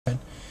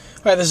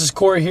Hi, this is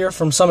Cory here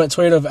from Summit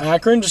Toyota of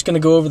Akron. Just going to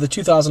go over the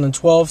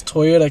 2012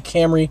 Toyota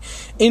Camry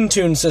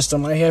Entune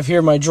system. I have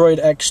here my Droid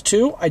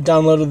X2. I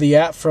downloaded the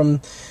app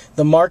from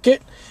the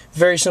market.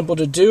 Very simple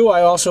to do.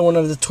 I also went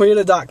over to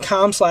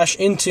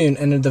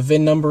toyota.com/Entune, entered the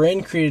VIN number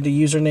in, created a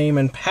username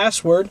and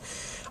password.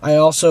 I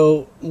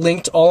also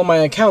linked all of my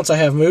accounts. I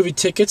have movie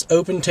tickets,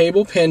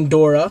 OpenTable,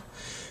 Pandora,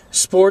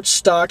 sports,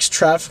 stocks,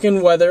 traffic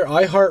and weather,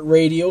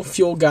 iHeartRadio,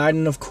 fuel guide,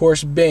 and of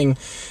course Bing.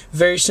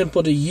 Very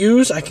simple to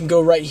use. I can go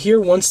right here.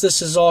 Once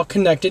this is all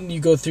connected, you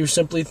go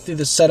simply through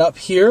the setup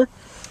here,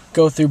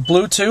 go through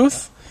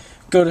Bluetooth,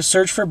 go to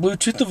search for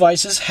Bluetooth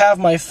devices, have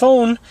my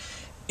phone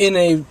in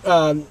a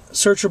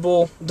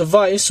searchable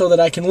device so that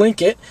I can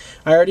link it.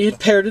 I already had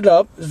paired it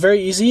up. It's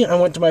very easy. I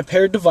went to my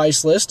paired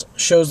device list,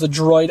 shows the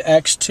Droid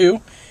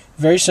X2.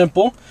 Very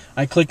simple.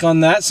 I click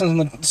on that. It's on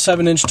the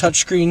 7-inch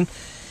touchscreen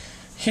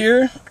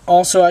here.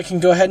 Also, I can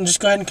go ahead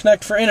and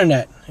connect for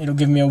internet. It'll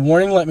give me a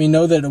warning, let me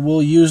know that it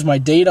will use my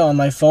data on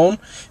my phone.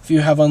 If you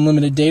have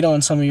unlimited data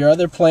on some of your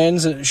other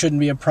plans, it shouldn't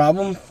be a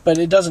problem, but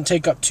it doesn't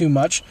take up too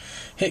much.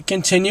 Hit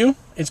continue.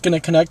 It's going to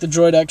connect the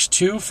Droid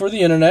X2 for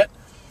the internet.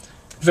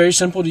 Very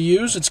simple to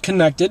use. It's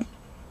connected.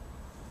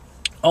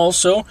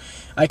 Also,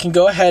 I can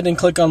go ahead and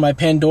click on my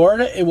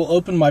Pandora. It will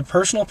open my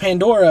personal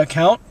Pandora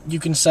account. You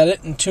can set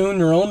it and tune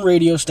your own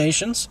radio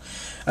stations,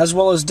 as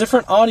well as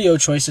different audio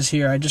choices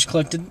here. I just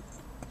clicked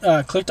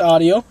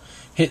audio,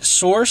 hit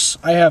source.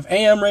 I have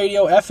AM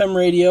radio, FM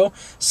radio,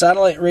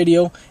 satellite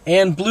radio,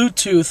 and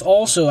Bluetooth.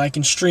 Also, I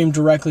can stream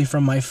directly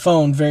from my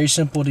phone. Very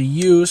simple to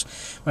use.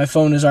 My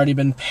phone has already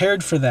been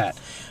paired for that.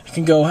 I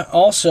can go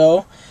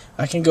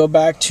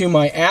back to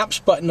my apps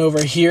button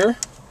over here.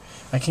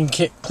 I can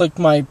click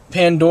my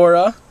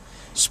Pandora,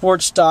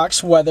 sports,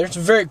 stocks, weather. It's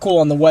very cool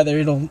on the weather.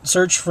 It'll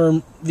search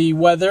for the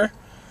weather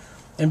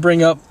and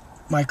bring up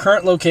my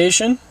current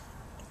location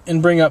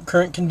and bring up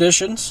current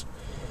conditions.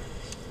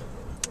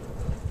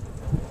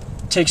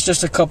 Takes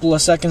just a couple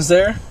of seconds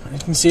there. You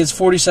can see it's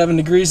 47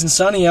 degrees and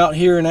sunny out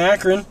here in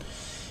Akron.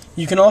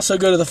 You can also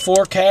go to the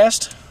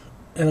forecast.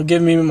 It'll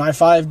give me my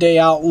 5-day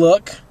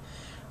outlook.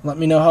 Let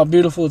me know how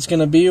beautiful it's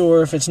going to be,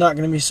 or if it's not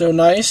going to be so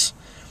nice.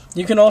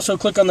 You can also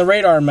click on the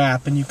radar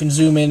map and you can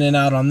zoom in and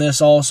out on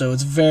this also.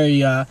 It's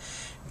very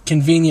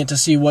convenient to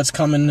see what's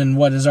coming and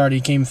what has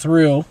already came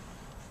through.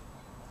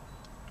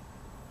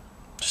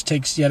 Just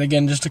takes, yet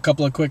again, just a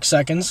couple of quick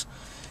seconds.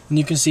 And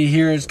you can see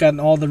here it's got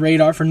all the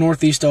radar for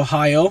Northeast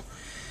Ohio.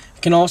 I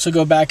can also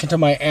go back into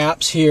my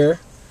apps here,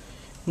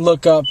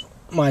 look up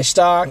my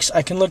stocks.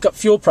 I can look up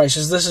fuel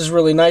prices. This is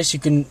really nice. You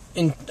can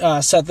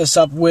set this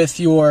up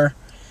with your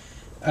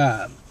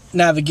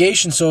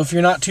navigation, so if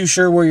you're not too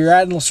sure where you're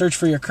at, it'll search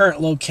for your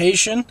current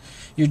location.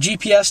 Your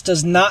GPS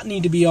does not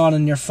need to be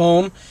on your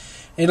phone.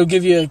 It'll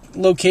give you a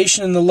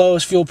location and the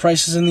lowest fuel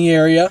prices in the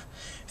area.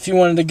 If you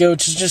wanted to go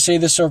to just say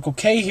the Circle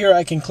K here,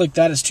 I can click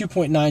that. It's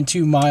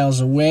 2.92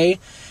 miles away,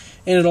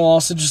 and it'll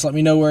also just let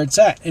me know where it's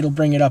at. It'll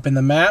bring it up in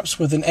the maps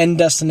with an end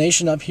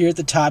destination up here at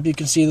the top. You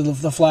can see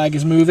the flag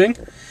is moving.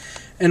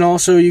 And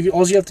also,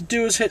 all you have to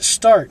do is hit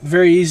start.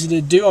 Very easy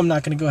to do. I'm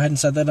not going to go ahead and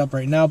set that up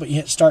right now, but you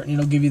hit start and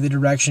it'll give you the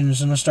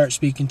directions and it'll start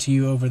speaking to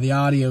you over the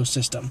audio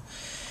system.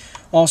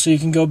 Also, you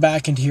can go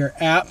back into your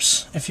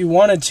apps. If you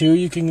wanted to,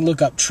 you can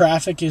look up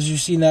traffic, as you've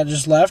seen that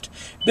just left.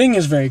 Bing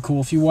is very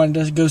cool. If you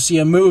wanted to go see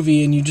a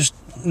movie and you just,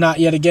 not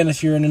yet again,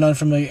 if you're in an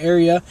unfamiliar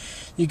area,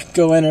 you can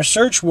go enter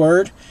search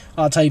word.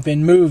 I'll type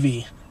in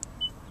movie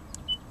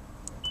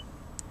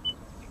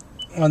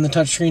on the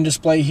touchscreen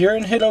display here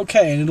and hit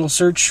OK, and it'll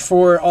search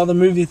for all the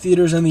movie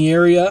theaters in the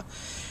area.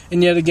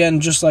 And yet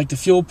again, just like the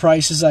fuel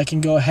prices, I can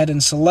go ahead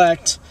and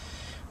select.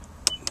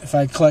 If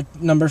I click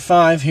number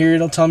 5 here,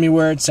 it'll tell me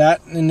where it's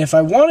at. And if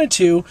I wanted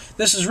to,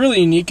 this is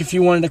really unique. If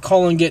you wanted to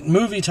call and get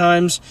movie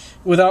times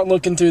without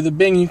looking through the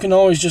Bing, you can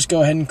always just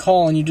go ahead and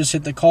call, and you just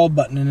hit the call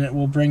button and it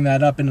will bring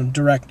that up in a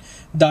direct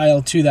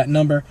dial to that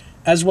number.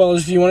 As well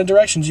as if you wanted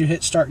directions, you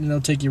hit start and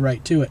it'll take you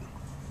right to it.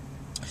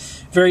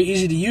 Very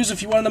easy to use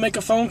if you wanted to make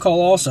a phone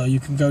call also. You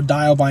can go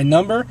dial by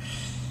number.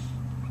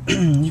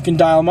 You can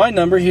dial my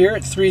number here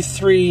at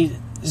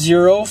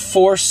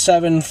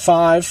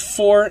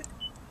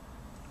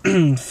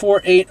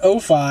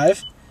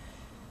 330-475-4805.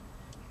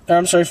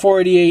 I'm sorry,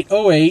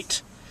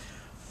 48808.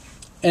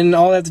 And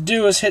all I have to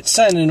do is hit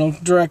send, and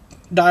it'll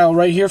direct dial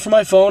right here for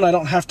my phone. I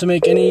don't have to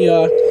make any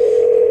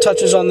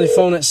touches on the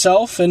phone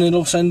itself, and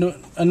it'll send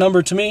a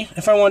number to me.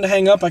 If I wanted to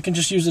hang up, I can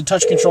just use the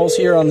touch controls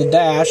here on the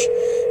dash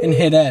and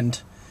hit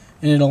end,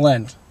 and it'll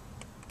end.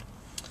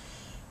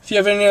 If you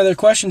have any other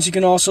questions, you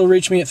can also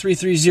reach me at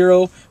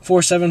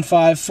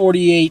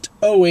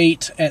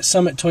 330-475-4808 at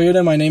Summit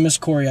Toyota. My name is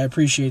Cory. I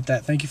appreciate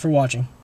that. Thank you for watching.